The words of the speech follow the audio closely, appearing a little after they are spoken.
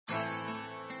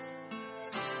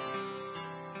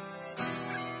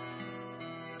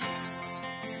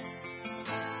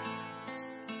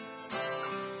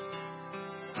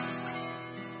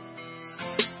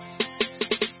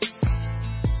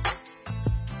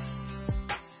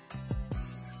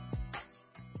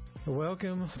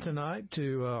Welcome tonight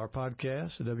to our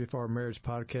podcast, the WFR Marriage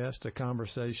Podcast, a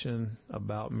conversation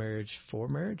about marriage for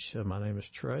marriage. My name is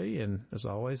Trey, and as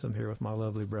always, I'm here with my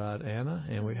lovely bride, Anna,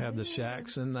 and we have the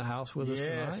Shacks in the house with us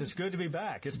tonight. Yes, it's good to be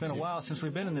back. It's been a while since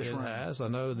we've been in this room. It has. I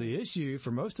know the issue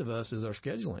for most of us is our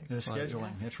scheduling. The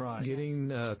scheduling, that's right. Getting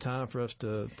time for us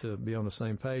to be on the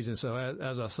same page. And so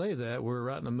as I say that, we're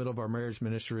right in the middle of our marriage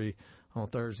ministry on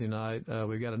Thursday night.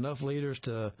 We've got enough leaders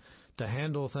to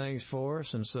handle things for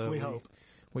us, and so we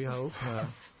hope.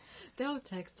 They'll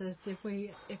text us if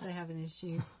they have an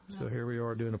issue. So here we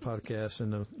are doing a podcast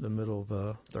in the middle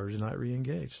of Thursday night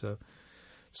Reengage.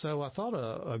 So I thought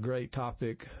a great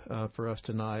topic for us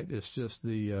tonight is just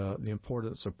the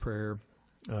importance of prayer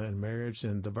in marriage,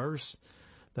 and the verse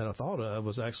that I thought of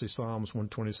was actually Psalms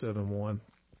 127:1,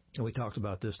 and we talked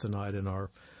about this tonight in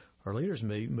our leaders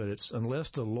meeting. But it's,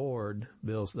 unless the Lord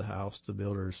builds the house, the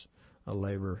builders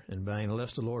labor in vain.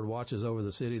 Unless the Lord watches over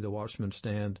the city, the watchmen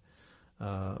stand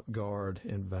guard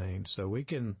in vain. So we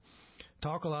can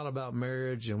talk a lot about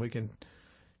marriage, and we can,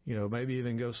 maybe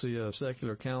even go see a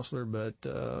secular counselor, but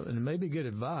and it may be good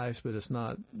advice, but it's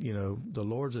not, the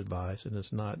Lord's advice, and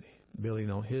it's not building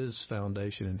on His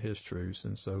foundation and His truths.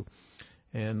 And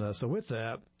so with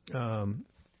that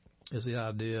is the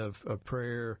idea of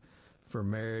prayer for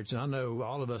marriage. And I know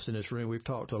all of us in this room, we've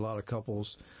talked to a lot of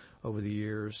couples over the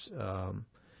years, the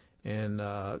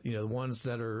ones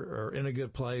that are in a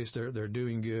good place, they're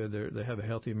doing good, they have a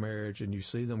healthy marriage, and you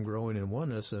see them growing in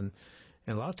oneness. And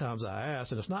a lot of times I ask,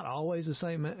 and it's not always the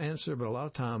same answer, but a lot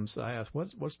of times I ask,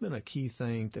 what's been a key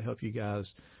thing to help you guys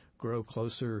grow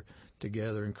closer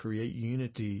together and create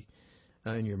unity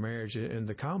in your marriage? And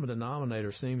the common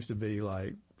denominator seems to be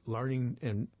like learning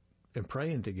and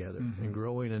praying together, and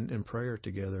growing in prayer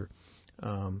together.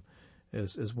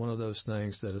 Is one of those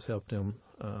things that has helped them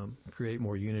create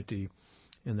more unity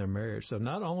in their marriage. So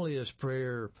not only is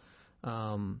prayer,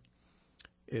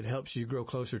 it helps you grow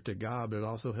closer to God, but it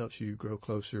also helps you grow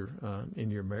closer in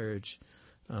your marriage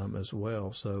as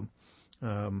well. So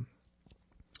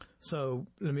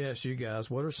let me ask you guys,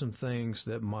 what are some things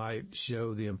that might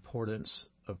show the importance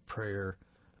of prayer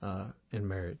in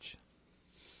marriage?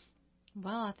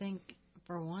 Well, I think,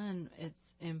 for one, it's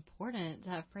important to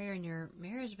have prayer in your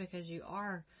marriage because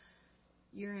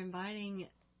you're inviting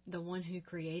the one who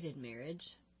created marriage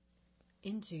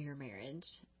into your marriage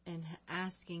and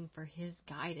asking for His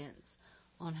guidance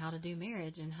on how to do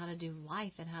marriage and how to do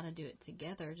life and how to do it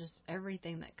together. Just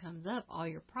everything that comes up, all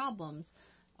your problems,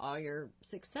 all your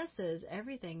successes,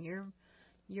 everything.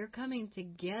 You're coming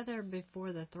together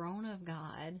before the throne of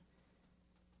God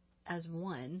as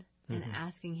one, and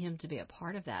asking Him to be a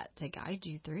part of that, to guide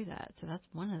you through that. So that's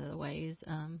one of the ways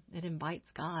it invites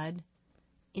God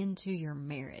into your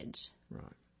marriage. Right.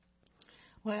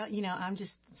 Well, I'm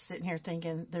just sitting here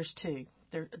thinking there's two.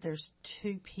 There's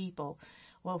two people.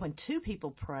 Well, when two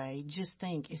people pray, just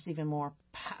think it's even more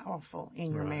powerful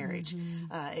in your marriage.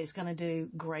 It's going to do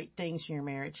great things in your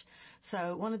marriage.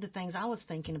 So one of the things I was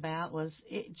thinking about was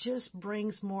it just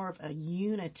brings more of a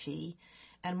unity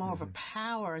and more of a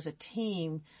power as a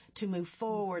team to move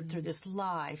forward through this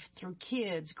life, through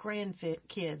kids,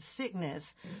 grandkids, sickness,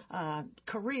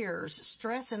 careers,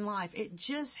 stress in life. It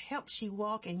just helps you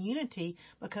walk in unity,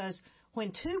 because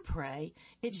when two pray,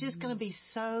 it's just going to be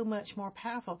so much more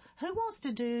powerful. Who wants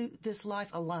to do this life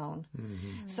alone?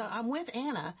 So I'm with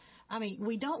Anna. I mean,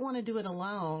 we don't want to do it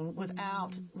alone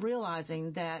without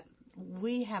realizing that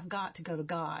we have got to go to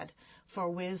God for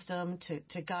wisdom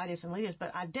to guide us and lead us.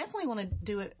 But I definitely want to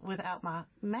do it without my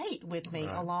mate with me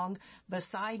along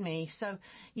beside me. So,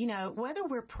 whether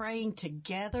we're praying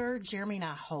together, Jeremy and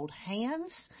I hold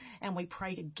hands and we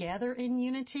pray together in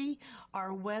unity,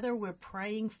 or whether we're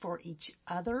praying for each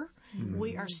other,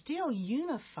 we are still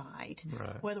unified,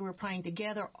 whether we're praying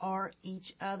together or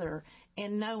each other,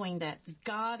 and knowing that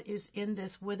God is in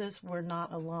this with us. We're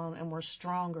not alone, and we're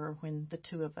stronger when the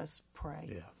two of us pray.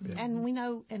 Yeah. And we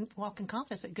know and walk in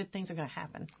confidence that good things are going to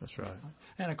happen. That's right.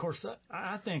 And of course,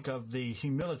 I think of the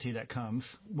humility that comes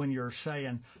when you're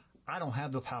saying, I don't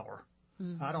have the power.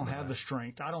 I don't have the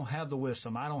strength. I don't have the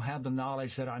wisdom. I don't have the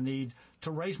knowledge that I need to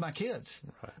raise my kids.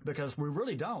 Because we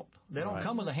really don't. They don't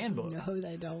come with a handbook. No,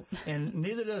 they don't. And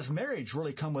neither does marriage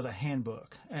really come with a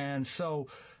handbook. And so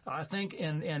I think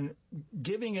in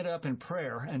giving it up in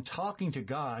prayer and talking to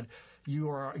God,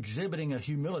 you are exhibiting a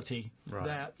humility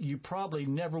that you probably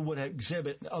never would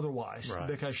exhibit otherwise.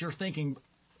 Because you're thinking,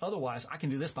 otherwise, I can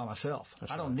do this by myself.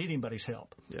 I don't need anybody's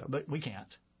help. But we can't.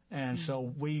 And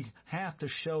so we have to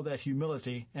show that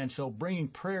humility. And so bringing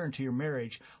prayer into your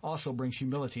marriage also brings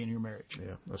humility in your marriage.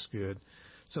 Yeah, that's good.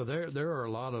 So there are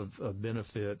a lot of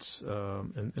benefits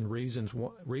and reasons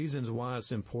why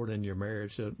it's important in your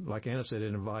marriage. Like Anna said,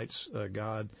 it invites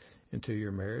God into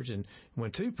your marriage. And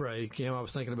when two pray, Kim, I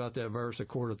was thinking about that verse, a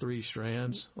cord of three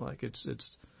strands. Like it's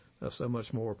so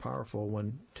much more powerful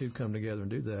when two come together and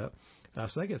do that.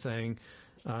 Second thing,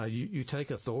 you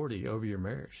take authority over your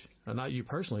marriage. Not you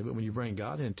personally, but when you bring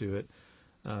God into it,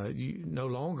 you no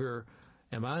longer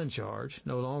am I in charge.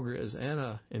 No longer is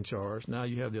Anna in charge. Now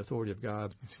you have the authority of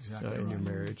God in your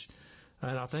marriage.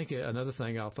 And I think another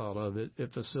thing I thought of,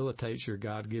 it facilitates your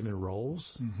God-given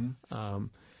roles. Mm-hmm.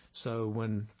 So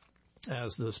when,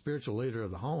 as the spiritual leader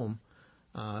of the home,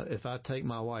 if I take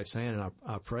my wife's hand and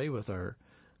I pray with her,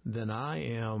 then I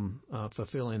am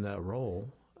fulfilling that role.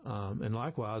 And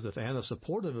likewise, if Anna's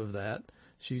supportive of that,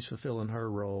 she's fulfilling her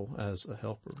role as a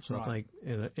helper. So I think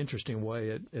in an interesting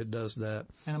way it does that.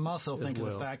 And I'm also thinking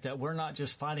of the fact that we're not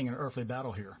just fighting an earthly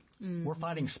battle here. Mm-hmm. We're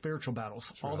fighting spiritual battles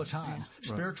all the time.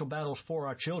 Yeah. Spiritual battles for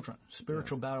our children,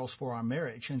 spiritual battles for our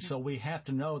marriage. And so we have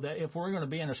to know that if we're going to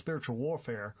be in a spiritual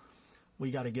warfare,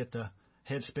 we got to get the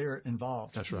head spirit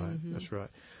involved. That's right. Mm-hmm. That's right.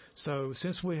 So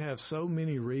since we have so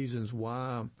many reasons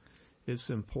why it's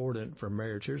important for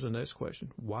marriage, here's the next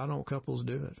question. Why don't couples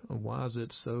do it? Why is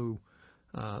it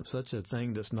such a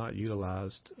thing that's not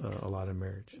utilized a lot in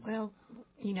marriage? Well,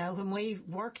 when we've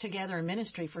worked together in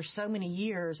ministry for so many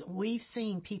years, we've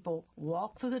seen people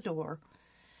walk through the door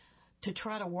to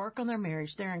try to work on their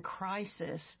marriage. They're in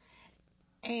crisis.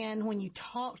 And when you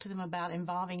talk to them about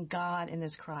involving God in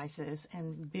this crisis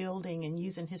and building and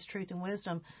using His truth and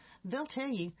wisdom, they'll tell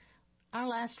you, our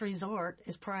last resort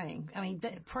is praying. I mean,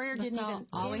 prayer didn't even...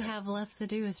 All we have left to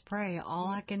do is pray. All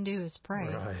I can do is pray.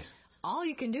 Right. All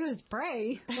you can do is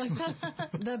pray. Like,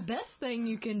 that's the best thing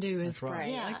you can do is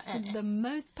pray. Yeah, like, the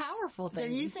most powerful thing. They're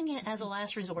using it as a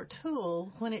last resort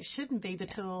tool when it shouldn't be the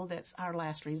tool that's our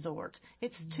last resort.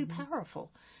 It's too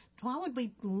powerful. Why would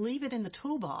we leave it in the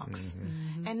toolbox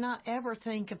and not ever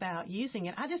think about using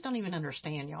it? I just don't even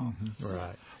understand, y'all. Mm-hmm.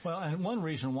 Right. Well, and one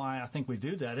reason why I think we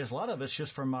do that is a lot of it's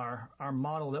just from our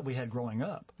model that we had growing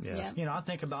up. Yeah. I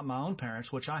think about my own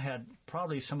parents, which I had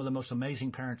probably some of the most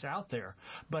amazing parents out there,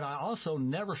 but I also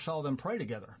never saw them pray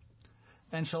together.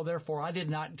 And so, therefore, I did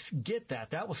not get that.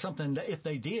 That was something that if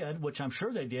they did, which I'm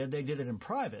sure they did it in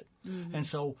private. Mm-hmm. And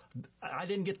so I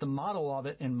didn't get the model of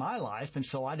it in my life, and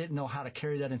so I didn't know how to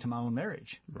carry that into my own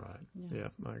marriage. Right. Yeah,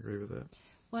 I agree with that.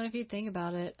 Well, if you think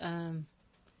about it,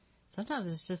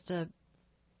 sometimes it's just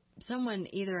someone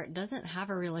either doesn't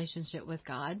have a relationship with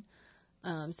God,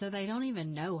 so they don't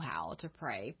even know how to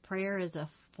pray. Prayer is a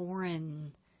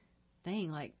foreign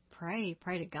thing. Like, pray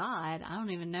to God. I don't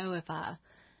even know if I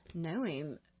know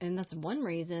Him, and that's one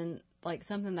reason, like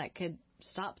something that could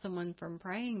stop someone from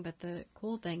praying. But the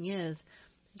cool thing is,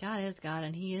 God is God,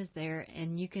 and He is there,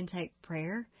 and you can take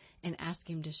prayer and ask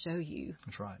Him to show you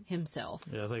Himself.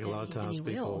 Yeah, I think a lot of times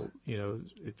people,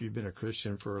 if you've been a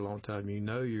Christian for a long time,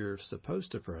 you're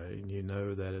supposed to pray, and you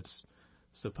know that it's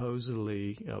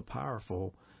supposedly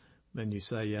powerful. Then you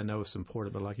say, yeah, I know it's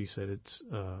important, but like you said,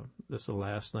 that's the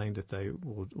last thing that they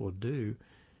will do.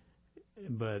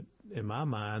 But in my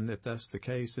mind, if that's the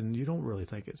case, then you don't really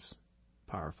think it's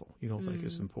powerful. You don't think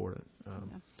it's important.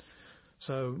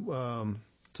 So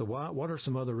what are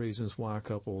some other reasons why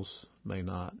couples may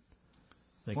not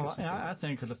think it's important? I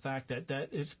think of the fact that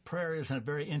prayer is a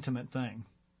very intimate thing.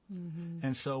 Mm-hmm.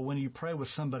 And so when you pray with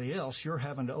somebody else, you're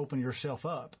having to open yourself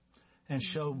up and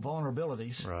show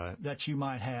vulnerabilities that you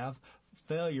might have,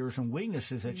 failures and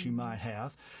weaknesses that you might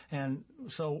have. And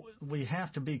so we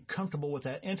have to be comfortable with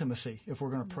that intimacy if we're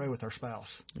going to pray with our spouse.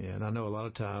 Yeah, and I know a lot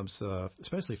of times,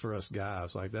 especially for us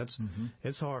guys, like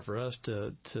it's hard for us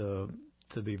to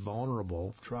be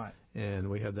vulnerable. That's right. And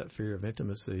we have that fear of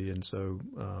intimacy. And so,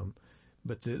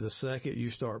 but the second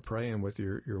you start praying with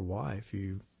your wife,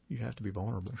 you have to be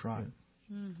vulnerable. That's right.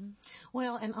 Yeah. Mm-hmm.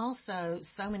 Well, and also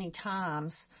so many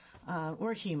times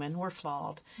we're human, we're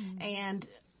flawed. Mm-hmm. And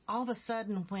all of a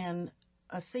sudden, when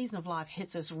a season of life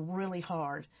hits us really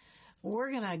hard, we're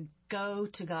going to go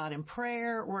to God in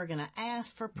prayer. We're going to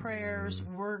ask for prayers.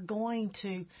 Mm-hmm. We're going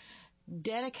to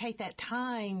dedicate that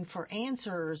time for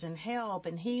answers and help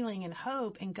and healing and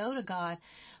hope and go to God.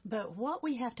 But what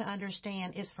we have to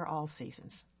understand is for all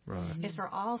seasons. Right. It's for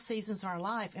all seasons of our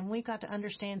life, and we've got to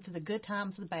understand through the good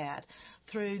times, the bad,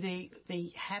 through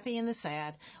the happy and the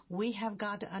sad, we have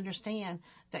got to understand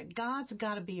that God's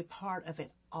got to be a part of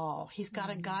it all. He's got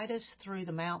to guide us through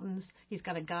the mountains. He's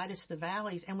got to guide us through the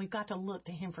valleys, and we've got to look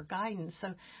to Him for guidance.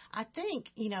 So I think,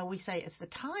 we say it's the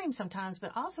time sometimes,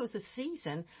 but also it's a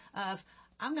season of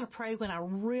I'm going to pray when I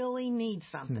really need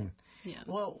something. Yeah.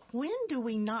 Well, when do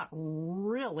we not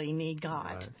really need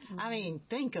God? Right. I mean,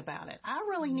 think about it. I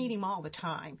really need him all the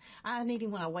time. I need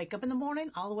him when I wake up in the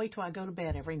morning all the way till I go to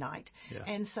bed every night. Yeah.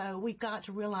 And so we've got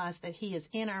to realize that he is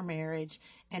in our marriage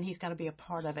and he's got to be a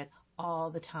part of it all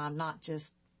the time, not just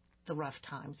the rough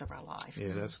times of our life.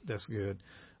 Yeah, that's good.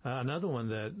 Another one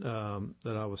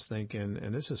that I was thinking,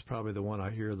 and this is probably the one I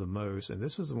hear the most, and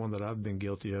this is the one that I've been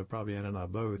guilty of, probably Anna and I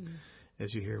both,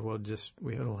 as you hear, well, just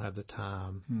we don't have the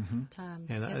time. Time.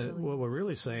 And what we're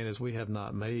really saying is we have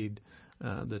not made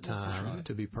the time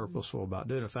to be purposeful about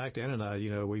doing it. In fact, Anna and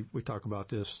I, we talk about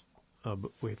this.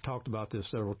 We've talked about this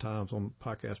several times on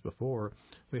podcasts before.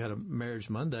 We had a Marriage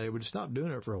Monday. We just stopped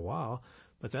doing it for a while,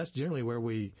 but that's generally where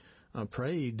we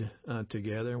prayed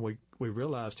together. And we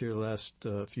realized here the last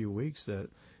few weeks that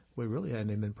we really hadn't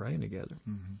even been praying together.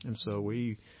 And so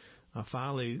we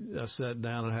finally sat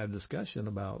down and had a discussion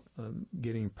about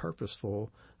getting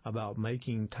purposeful about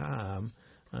making time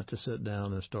to sit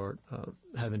down and start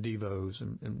having devos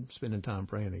and spending time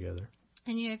praying together.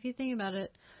 And if you think about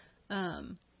it,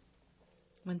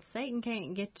 when Satan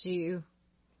can't get you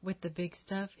with the big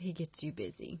stuff, he gets you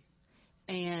busy.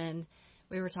 And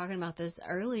we were talking about this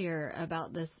earlier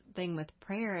about this thing with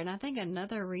prayer, and I think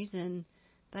another reason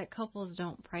that couples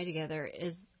don't pray together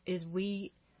is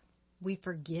we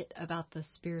forget about the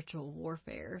spiritual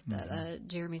warfare that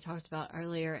Jeremy talked about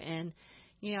earlier. And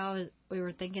we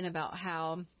were thinking about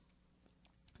how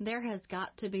there has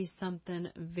got to be something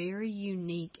very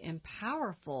unique and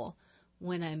powerful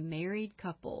when a married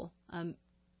couple,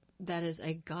 that is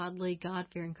a godly,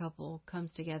 God-fearing couple,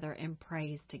 comes together and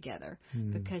prays together,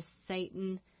 because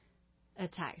Satan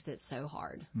attacks it so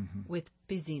hard with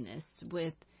busyness,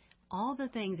 with all the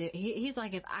things. He's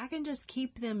like, if I can just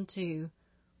keep them two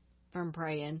from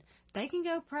praying, they can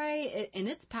go pray, and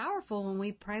it's powerful when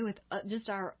we pray with just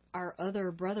our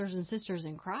other brothers and sisters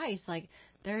in Christ, like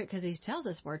there, because he tells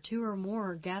us where two or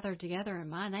more are gathered together in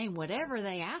my name, whatever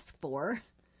they ask for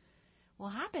will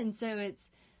happen. So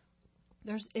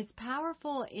it's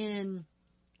powerful in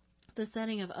the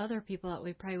setting of other people that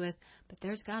we pray with, but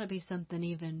there's got to be something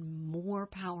even more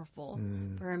powerful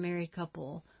for a married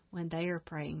couple when they are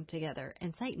praying together,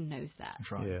 and Satan knows that.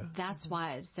 That's right. Yeah. That's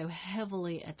why it's so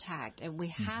heavily attacked, and we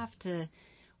have to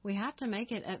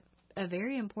make it a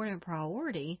very important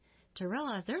priority to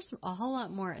realize there's a whole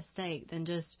lot more at stake than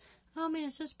just,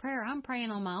 it's just prayer. I'm praying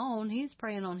on my own. He's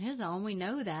praying on his own. We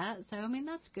know that. So,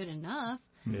 that's good enough.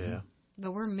 Yeah.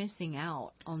 But we're missing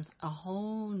out on a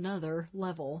whole nother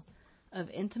level of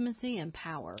intimacy and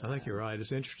power. I think you're right.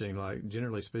 It's interesting, like,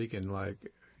 generally speaking, like,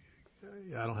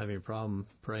 I don't have any problem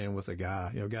praying with a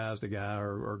guy, guys to guy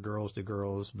or girls to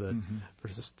girls, but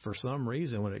for some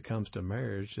reason when it comes to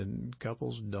marriage, and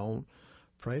couples don't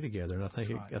pray together. And I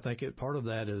think part of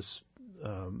that is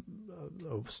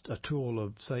a tool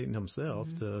of Satan himself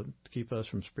to keep us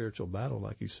from spiritual battle,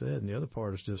 like you said. And the other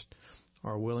part is just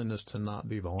our willingness to not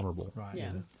be vulnerable. Right.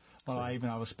 Yeah. Well, I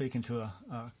was speaking to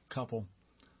a couple,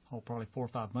 probably 4 or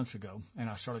 5 months ago, and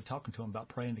I started talking to them about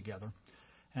praying together.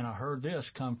 And I heard this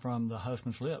come from the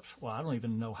husband's lips. Well, I don't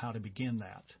even know how to begin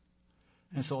that.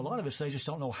 And so a lot of us, they just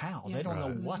don't know how. They don't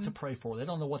know what to pray for. They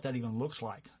don't know what that even looks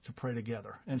like to pray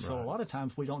together. And so a lot of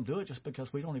times we don't do it just because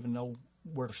we don't even know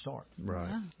where to start.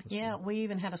 Right. Yeah, we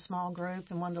even had a small group,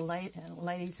 and one of the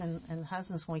ladies and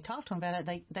husbands, when we talked to them about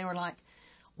it, they were like,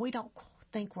 we don't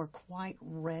think we're quite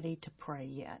ready to pray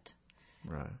yet.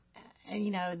 Right.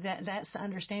 And, that's the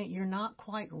understanding. You're not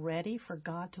quite ready for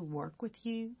God to work with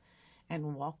you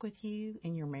and walk with you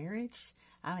in your marriage.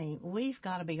 We've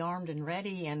got to be armed and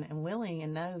ready and willing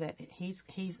and know that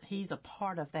he's a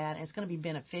part of that. It's going to be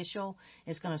beneficial.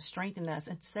 It's going to strengthen us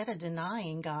instead of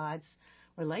denying God's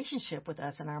relationship with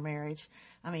us in our marriage.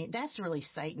 That's really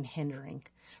Satan hindering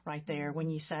right there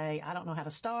when you say, I don't know how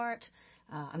to start.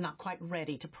 I'm not quite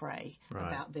ready to pray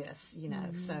about this,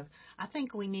 So I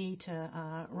think we need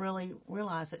to really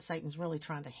realize that Satan's really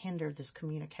trying to hinder this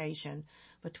communication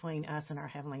between us and our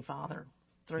Heavenly Father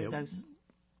through those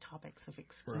topics of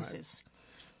excuses.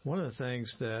 Right. One of the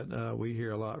things that we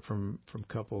hear a lot from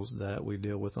couples that we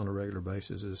deal with on a regular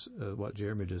basis is what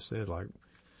Jeremy just said, like,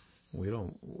 we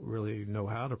don't really know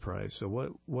how to pray. So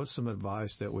what's some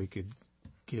advice that we could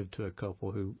give to a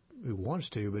couple who wants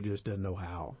to but just doesn't know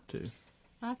how to?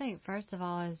 I think first of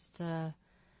all is to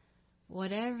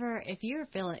if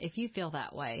you feel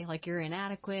that way, like you're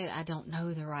inadequate, I don't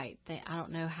know the right thing, I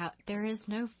don't know how, there is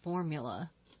no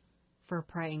formula for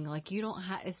praying. Like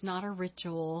it's not a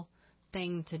ritual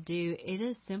thing to do. It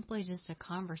is simply just a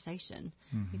conversation.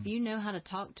 If you know how to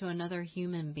talk to another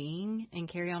human being and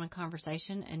carry on a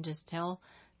conversation and just tell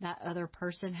that other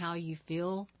person how you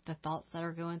feel, the thoughts that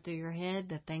are going through your head,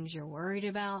 the things you're worried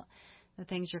about, the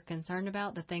things you're concerned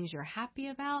about, the things you're happy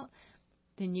about,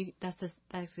 then that's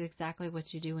exactly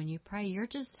what you do when you pray. You're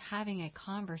just having a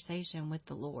conversation with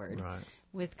the Lord, right,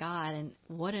 with God, and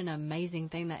what an amazing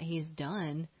thing that He's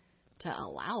done to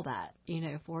allow that,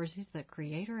 for us. He's the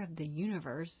creator of the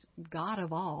universe, God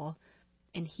of all,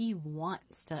 and He wants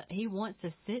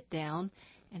to sit down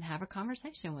and have a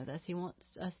conversation with us. He wants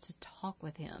us to talk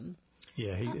with Him.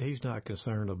 Yeah, he's not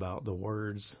concerned about the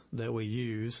words that we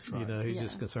use. Right. He's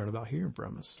just concerned about hearing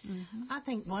from us. I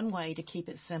think one way to keep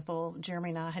it simple,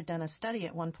 Jeremy and I had done a study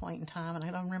at one point in time, and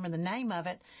I don't remember the name of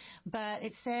it, but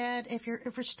it said if you're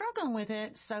struggling with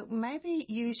it, so maybe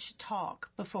you should talk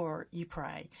before you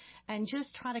pray and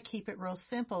just try to keep it real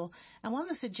simple. And one of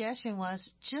the suggestions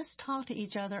was just talk to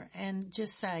each other and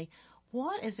just say,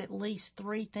 what is at least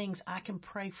 3 things I can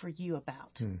pray for you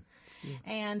about?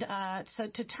 And so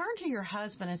to turn to your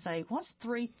husband and say, what's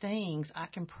 3 things I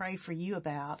can pray for you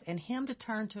about? And him to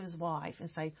turn to his wife and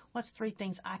say, what's 3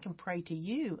 things I can pray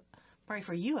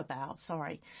for you about?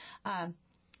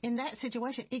 In that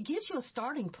situation, it gives you a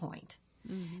starting point.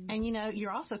 Mm-hmm. And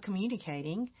you're also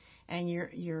communicating, and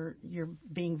you're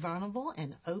being vulnerable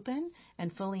and open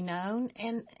and fully known,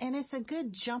 and it's a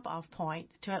good jump off point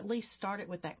to at least start it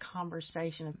with that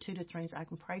conversation of 2 to 3 things I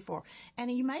can pray for.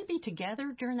 And you may be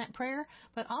together during that prayer,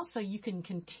 but also you can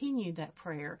continue that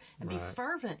prayer and be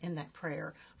fervent in that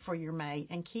prayer for your mate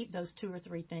and keep those 2 or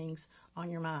 3 things on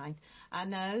your mind. I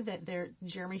know that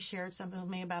Jeremy shared something with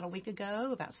me about a week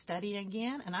ago about studying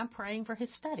again, and I'm praying for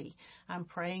his study. I'm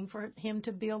praying for him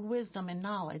to build wisdom and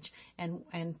knowledge, and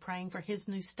praying for his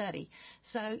new study.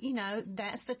 So,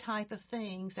 that's the type of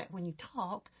things that when you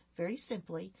talk very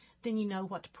simply, then you know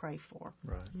what to pray for.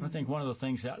 Right. I think one of the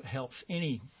things that helps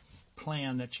any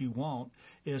plan that you want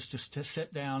is to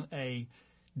set down a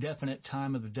definite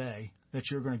time of the day that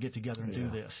you're going to get together and do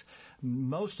this.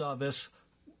 Most of us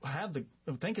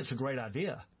think it's a great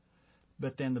idea,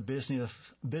 but then the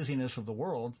busyness of the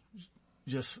world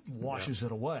just washes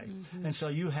it away. Mm-hmm. And so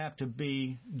you have to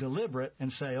be deliberate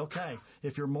and say, okay,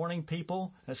 if you're morning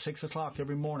people, at 6 o'clock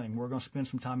every morning, we're going to spend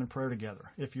some time in prayer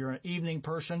together. If you're an evening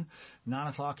person, 9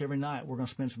 o'clock every night, we're going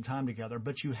to spend some time together.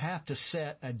 But you have to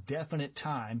set a definite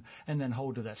time and then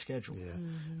hold to that schedule. Yeah.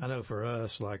 Mm-hmm. I know for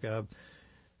us, like I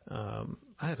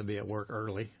have to be at work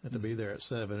early. I have to be there at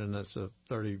 7, and that's a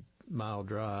 30-mile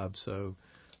drive. So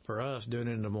for us, doing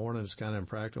it in the morning is kind of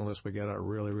impractical unless we get out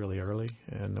really, really early,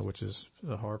 and which is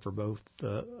hard for both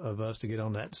of us to get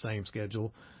on that same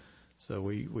schedule. So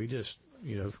we just,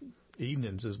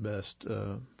 evenings is best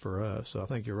for us. So I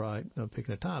think you're right,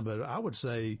 picking a time. But I would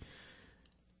say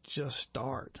just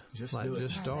start. Just do it.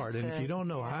 Just start. And if you don't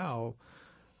know how,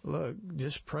 look,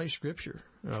 just pray Scripture.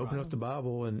 Open up the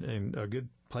Bible, and a good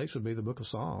place would be the book of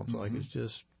Psalms. Mm-hmm. Like, it's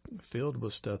just filled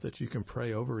with stuff that you can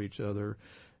pray over each other.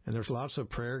 And there's lots of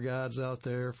prayer guides out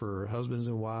there for husbands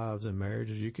and wives and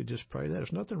marriages. You could just pray that.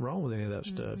 There's nothing wrong with any of that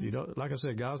stuff. You don't, like I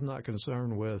said, God's not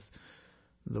concerned with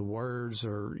the words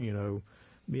or,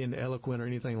 being eloquent or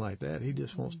anything like that. He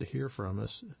just wants to hear from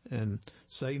us, and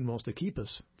Satan wants to keep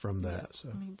us from that. So.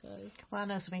 He does. Well, I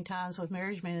know so many times with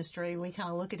marriage ministry, we kind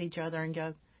of look at each other and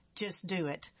go, just do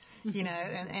it,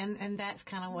 and that's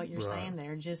kind of what you're saying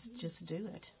there. Just do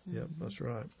it. Yep, that's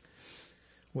right.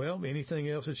 Well, anything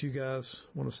else that you guys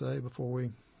want to say before we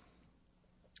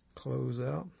close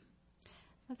out?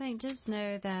 I think just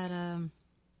know that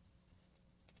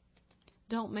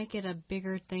don't make it a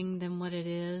bigger thing than what it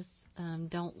is.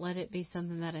 Don't let it be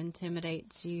something that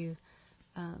intimidates you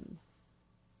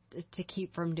to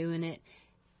keep from doing it.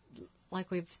 Like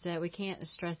we've said, we can't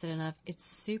stress it enough. It's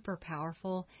super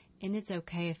powerful, and it's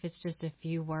okay if it's just a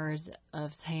few words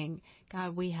of saying,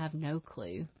 God, we have no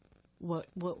clue what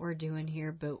we're doing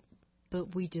here,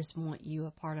 but we just want you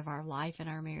a part of our life and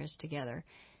our marriage together.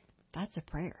 That's a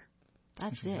prayer.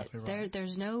 That's it. Exactly right.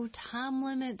 There's no time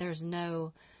limit. There's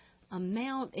no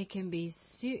amount. It can be.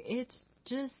 It's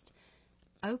just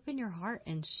open your heart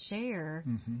and share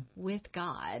with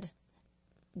God,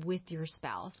 with your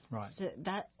spouse. Right. So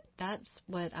that's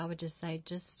what I would just say.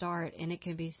 Just start, and it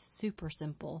can be super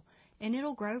simple, and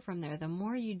it'll grow from there. The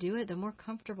more you do it, the more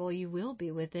comfortable you will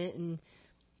be with it, and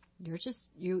you're just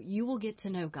you will get to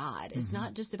know God. It's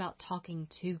not just about talking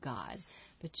to God,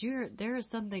 but there is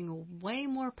something way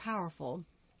more powerful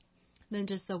than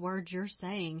just the words you're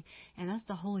saying, and that's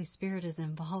the Holy Spirit is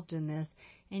involved in this,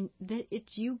 and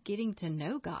it's you getting to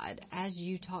know God as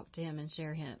you talk to Him and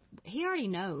share Him. He already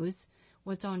knows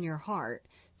what's on your heart,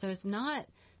 so it's not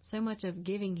so much of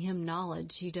giving Him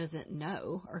knowledge He doesn't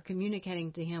know or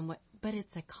communicating to Him, but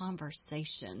it's a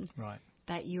conversation. Right.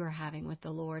 that you are having with the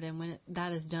Lord. And when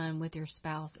that is done with your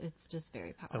spouse, it's just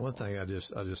very powerful. And one thing I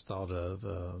just thought of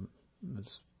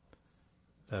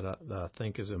that I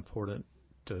think is important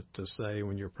to say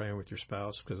when you're praying with your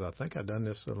spouse, because I think I've done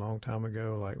this a long time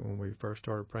ago, like when we first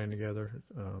started praying together,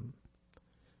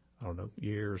 I don't know,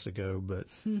 years ago, but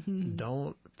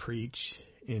don't preach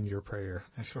in your prayer.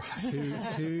 That's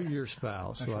right. to your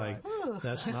spouse. That's like, right.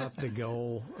 That's not the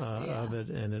goal of it,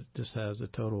 and it just has a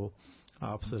total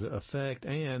opposite effect,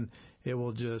 and it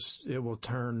will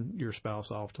turn your spouse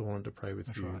off to wanting to pray with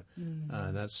you. Right.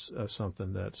 And that's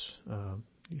something that's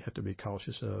you have to be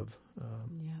cautious of.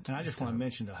 And I just want to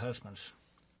mention to husbands,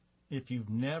 if you've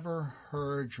never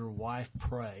heard your wife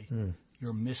pray,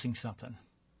 you're missing something.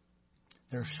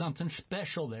 There's something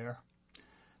special there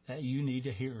that you need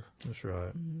to hear. That's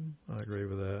right. I agree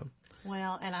with that.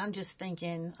 Well, and I'm just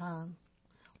thinking,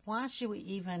 why should we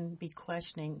even be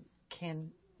questioning,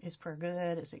 is prayer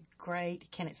good? Is it great?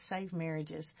 Can it save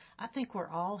marriages? I think we're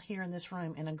all here in this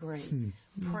room and agree.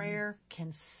 Prayer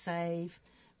can save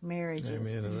marriages.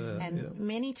 Amen to that. And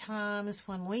many times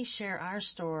when we share our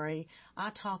story,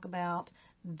 I talk about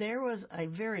there was a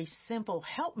very simple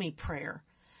help me prayer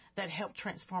that helped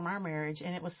transform our marriage,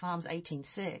 and it was Psalms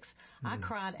 18:6. I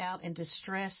cried out in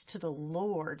distress to the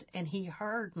Lord, and He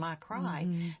heard my cry.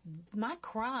 My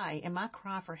cry and my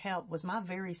cry for help was my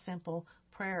very simple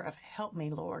prayer of help me,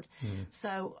 Lord.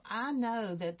 So I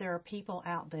know that there are people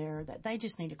out there that they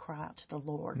just need to cry out to the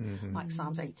Lord, like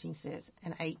Psalms 18 says,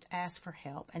 and 8, ask for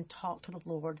help and talk to the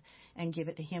Lord and give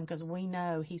it to Him, because we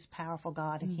know He's powerful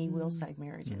God and He will save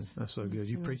marriages. That's so good.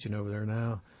 You're preaching over there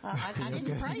now. I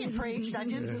didn't pray and preach. I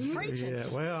just was preaching.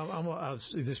 Yeah, well,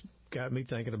 it just got me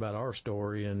thinking about our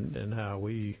story and how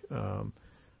we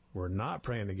were not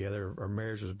praying together. Our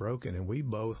marriage was broken, and we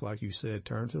both, like you said,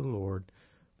 turned to the Lord,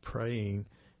 praying,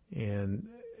 and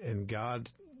God,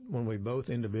 when we both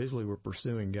individually were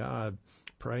pursuing God,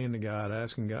 praying to God,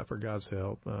 asking God for God's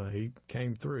help, He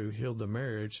came through, healed the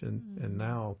marriage, and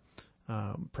now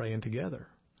praying together.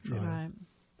 Right.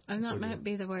 And that might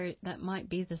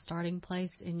be the starting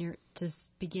place to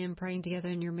begin praying together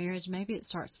in your marriage. Maybe it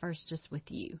starts first just with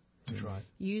you. That's right.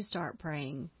 You start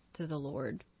praying to the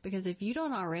Lord, because if you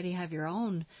don't already have your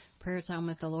own prayer time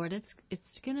with the Lord, it's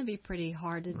going to be pretty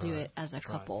hard to do it as a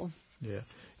couple. Right. Yeah.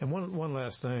 And one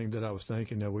last thing that I was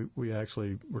thinking, that we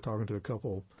actually were talking to a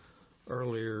couple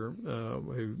earlier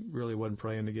who really wasn't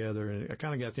praying together, and I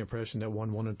kind of got the impression that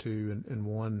one wanted to and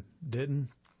one didn't.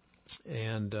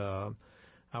 And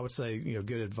I would say,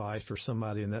 good advice for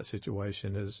somebody in that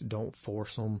situation is don't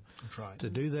force them to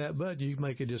do that, but you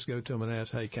could just go to them and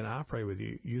ask, hey, can I pray with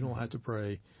you? You don't have to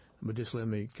pray, but just let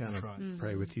me kind of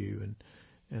pray with you.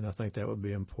 And I think that would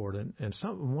be important. And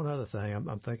one other thing,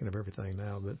 I'm thinking of everything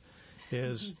now, but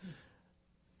is,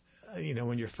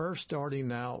 when you're first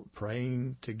starting out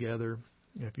praying together,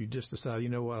 if you just decide,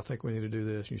 I think we need to do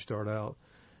this, and you start out,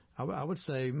 I would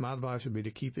say my advice would be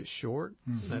to keep it short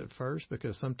at first,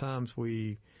 because sometimes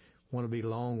we want to be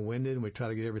long-winded and we try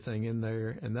to get everything in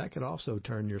there, and that could also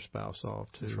turn your spouse off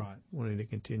to wanting to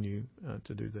continue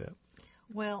to do that.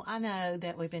 Well, I know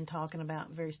that we've been talking about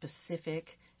very specific,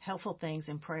 helpful things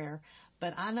in prayer,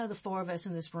 but I know the four of us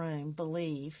in this room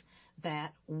believe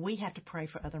that we have to pray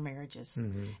for other marriages.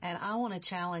 And I want to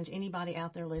challenge anybody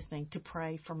out there listening to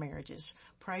pray for marriages.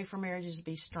 Pray for marriages to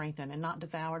be strengthened and not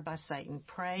devoured by Satan.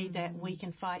 Pray that we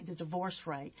can fight the divorce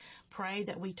rate. Pray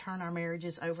that we turn our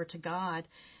marriages over to God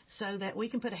so that we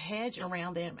can put a hedge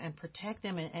around them and protect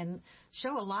them and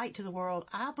show a light to the world.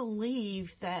 I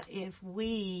believe that if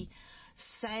we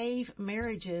save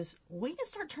marriages, we can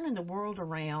start turning the world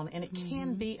around, and it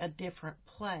can be a different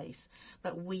place.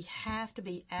 But we have to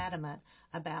be adamant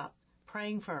about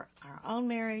praying for our own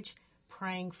marriage,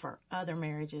 praying for other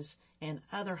marriages in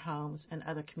other homes and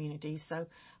other communities. So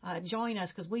join us,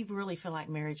 because we really feel like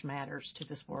marriage matters to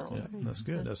this world. Yeah, that's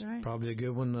good. That's probably a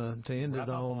good one to end it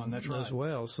on as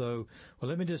well. So,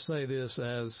 let me just say this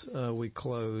as we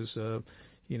close.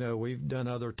 We've done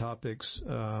other topics,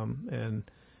 and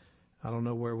I don't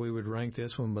know where we would rank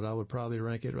this one, but I would probably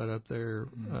rank it right up there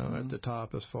at the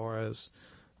top as far as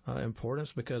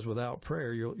importance, because without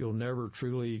prayer, you'll never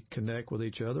truly connect with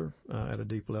each other at a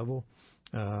deep level.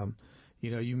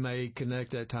 You may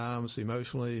connect at times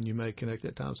emotionally, and you may connect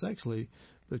at times sexually,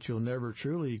 but you'll never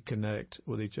truly connect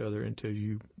with each other until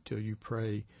you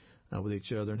pray with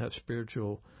each other and have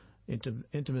spiritual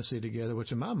intimacy together,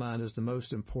 which in my mind is the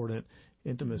most important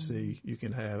intimacy you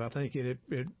can have. I think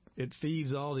it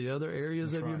feeds all the other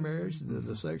areas of your marriage,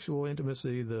 the sexual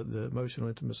intimacy, the emotional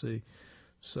intimacy.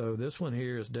 So this one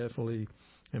here is definitely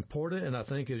important, and I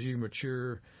think as you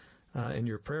mature in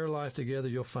your prayer life together,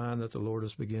 you'll find that the Lord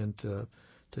has begun to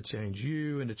change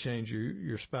you and to change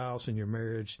your spouse and your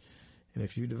marriage. And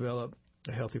if you develop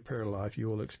a healthy prayer life, you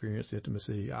will experience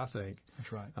intimacy, I think,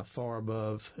 that's right, far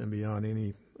above and beyond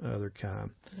any other kind.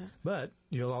 Yeah. But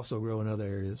you'll also grow in other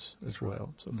areas as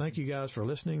well. So thank you guys for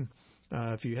listening.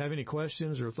 If you have any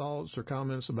questions or thoughts or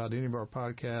comments about any of our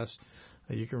podcasts,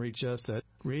 you can reach us at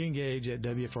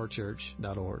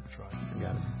reengage@wfrchurch.org. That's right. You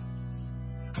got it.